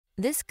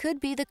This could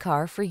be the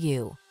car for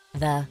you.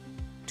 The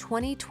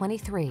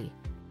 2023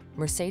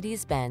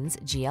 Mercedes-Benz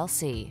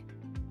GLC.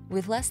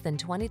 With less than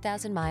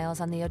 20,000 miles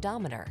on the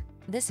odometer,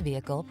 this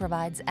vehicle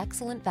provides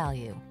excellent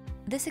value.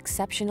 This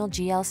exceptional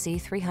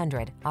GLC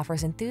 300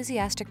 offers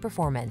enthusiastic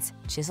performance,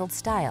 chiseled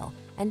style,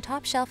 and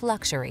top-shelf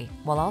luxury,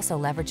 while also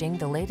leveraging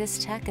the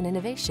latest tech and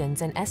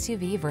innovations in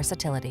SUV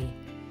versatility.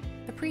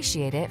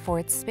 Appreciate it for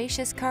its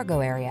spacious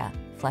cargo area,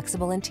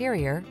 flexible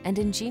interior, and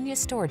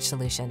ingenious storage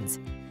solutions.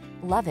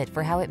 Love it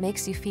for how it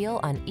makes you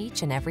feel on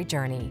each and every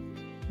journey.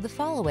 The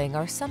following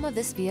are some of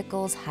this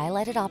vehicle's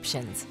highlighted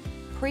options: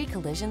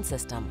 pre-collision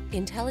system,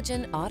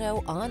 intelligent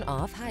auto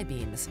on-off high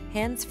beams,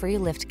 hands-free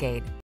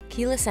liftgate,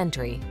 keyless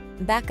entry,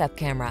 backup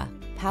camera,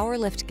 power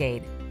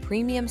liftgate,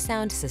 premium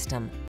sound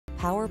system,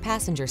 power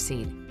passenger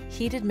seat,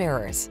 heated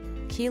mirrors,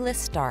 keyless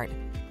start.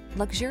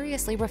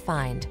 Luxuriously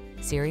refined,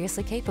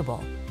 seriously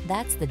capable.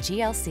 That's the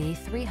GLC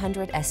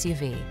 300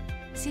 SUV.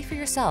 See for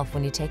yourself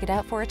when you take it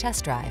out for a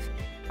test drive.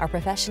 Our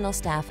professional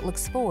staff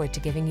looks forward to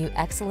giving you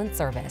excellent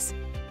service.